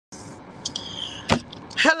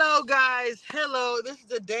Hello, guys. Hello. This is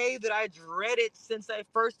the day that I dreaded since I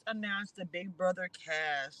first announced the Big Brother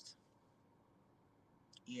cast.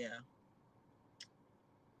 Yeah.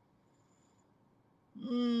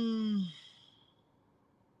 Mm.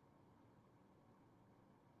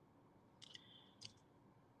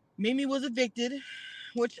 Mimi was evicted,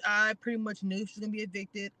 which I pretty much knew she was going to be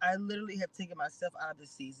evicted. I literally have taken myself out of the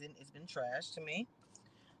season. It's been trash to me.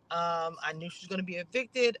 I knew she was going to be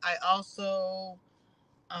evicted. I also,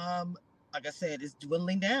 um, like I said, it's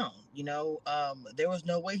dwindling down. There was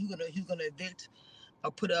no way he was gonna evict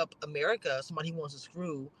or put up America, somebody he wants to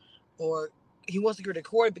screw, or he wants to get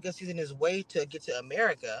recorded because he's in his way to get to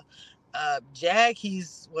America. Jag,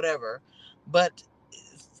 he's whatever, but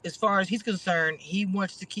as far as he's concerned, he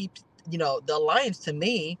wants to keep the alliance. To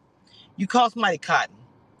me, you call somebody cotton,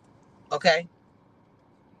 okay?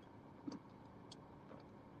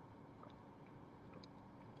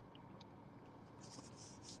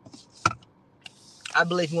 I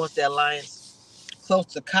believe he wants the alliance close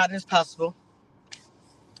to cotton as possible,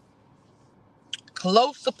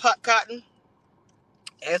 close to cotton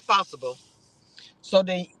as possible. So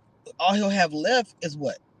then, all he'll have left is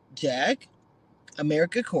what? Jag,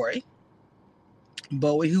 America, Corey,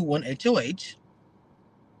 Bowie, who won HOH,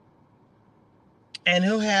 and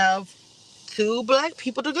he'll have two black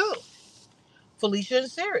people to go, Felicia and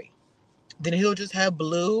Sari. Then he'll just have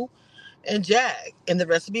Blue and Jag, and the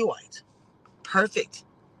rest will be white. Perfect.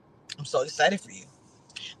 I'm so excited for you.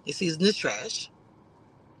 This season is trash.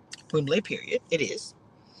 Point blank, period. It is.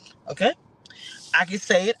 Okay? I can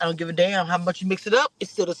say it. I don't give a damn how much you mix it up.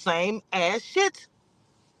 It's still the same ass shit.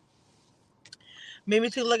 Made me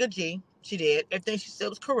feel like a G. She did. Everything she said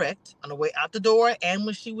was correct on the way out the door and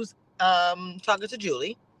when she was talking to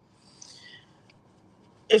Julie.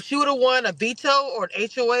 If she would have won a veto or an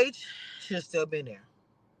HOH, she'd have still been there.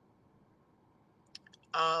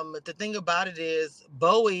 The thing about it is,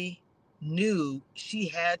 Bowie knew she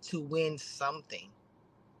had to win something,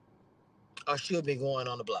 or she would be going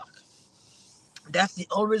on the block. That's the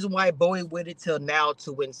only reason why Bowie waited till now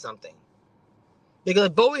to win something. Because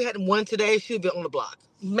if Bowie hadn't won today, she would be on the block.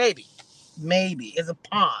 Maybe as a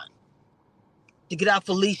pawn to get out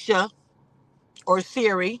Felicia or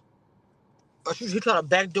Siri, or she try to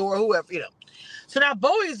backdoor whoever. So now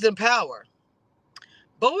Bowie's in power.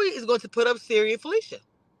 Bowie is going to put up Siri and Felicia.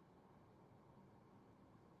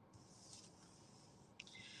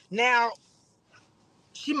 Now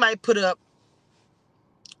she might put up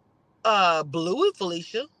Blue and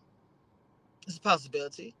Felicia. It's a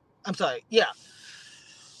possibility. I'm sorry. Yeah.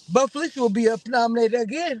 But Felicia will be up nominated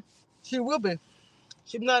again. She will be.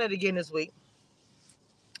 She's nominated again this week.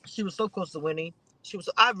 She was so close to winning.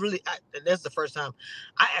 That's the first time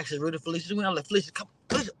I actually rooted for Felicia to win. I'm like, Felicia, come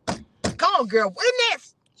on, girl, win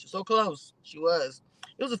this. She was so close. She was.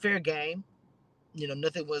 It was a fair game.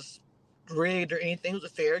 Nothing was rigged or anything. It was a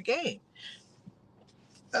fair game.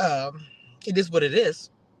 Um, it is what it is.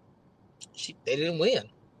 They didn't win.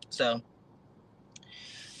 So,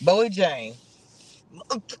 Bowie Jane.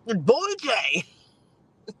 Bowie Jane.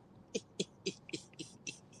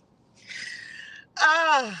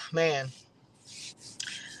 Man.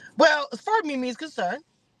 Well, as far as Mimi is concerned,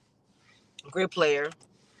 great player.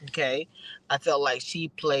 Okay. I felt like she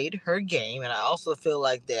played her game, and I also feel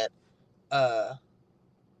like that uh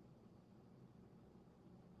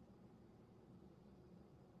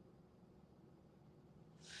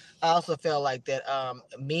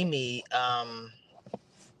Mimi, I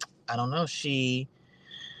don't know,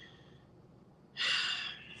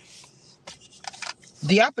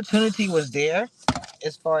 the opportunity was there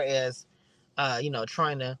as far as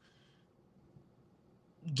trying to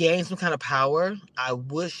gain some kind of power. I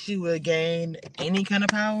wish she would gain any kind of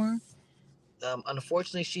power.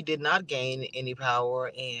 Unfortunately, she did not gain any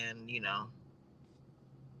power, and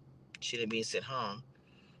she didn't be sent home.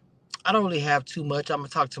 I don't really have too much. I'm gonna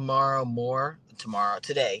talk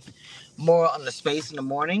today, more on the space in the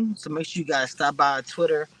morning. So make sure you guys stop by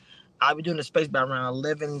Twitter. I'll be doing the space by around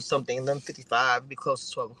 11 something, 11:55. Be close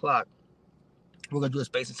to 12 o'clock. We're gonna do a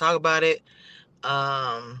space and talk about it.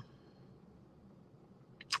 Um,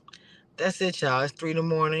 that's it, y'all. It's 3 in the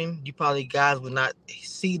morning. You probably guys will not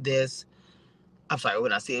see this. I'm sorry,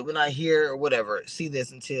 when I see it, when I hear or whatever, see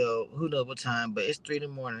this until who knows what time. But it's 3 in the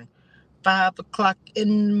morning. 5 o'clock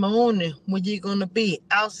in the morning. When you gonna be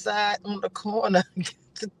outside on the corner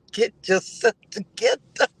to get yourself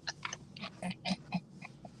together?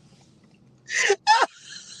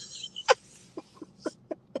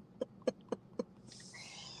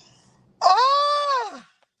 Oh,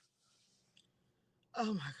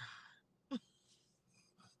 oh my God.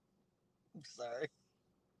 I'm sorry.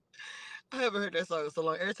 I haven't heard that song in so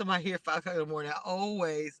long. Every time I hear 5 o'clock in the morning, I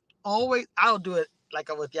always, I don't do it like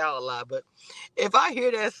I'm with y'all a lot, but if I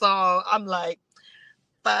hear that song, I'm like,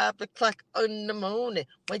 5 o'clock in the morning,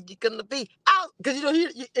 when you gonna be out? Because you know,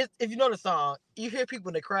 if you know the song, you hear people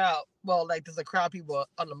in the crowd. Well, like there's a crowd of people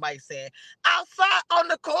on the mic saying, "Outside on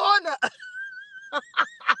the corner."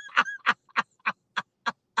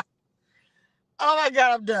 Oh my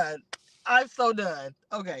God, I'm done. I'm so done.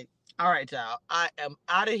 Okay, all right, y'all. I am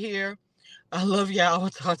out of here. I love y'all. I'll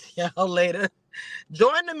talk to y'all later.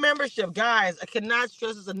 Join the membership, guys. I cannot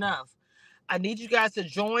stress this enough. I need you guys to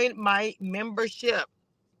join my membership.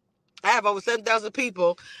 I have over 7,000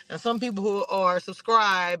 people and some people who are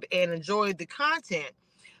subscribed and enjoy the content.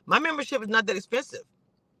 My membership is not that expensive.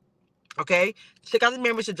 Okay? Check out the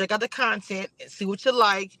membership, check out the content, and see what you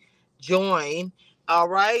like. Join. All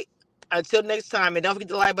right? Until next time, and don't forget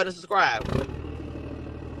to like, button, subscribe.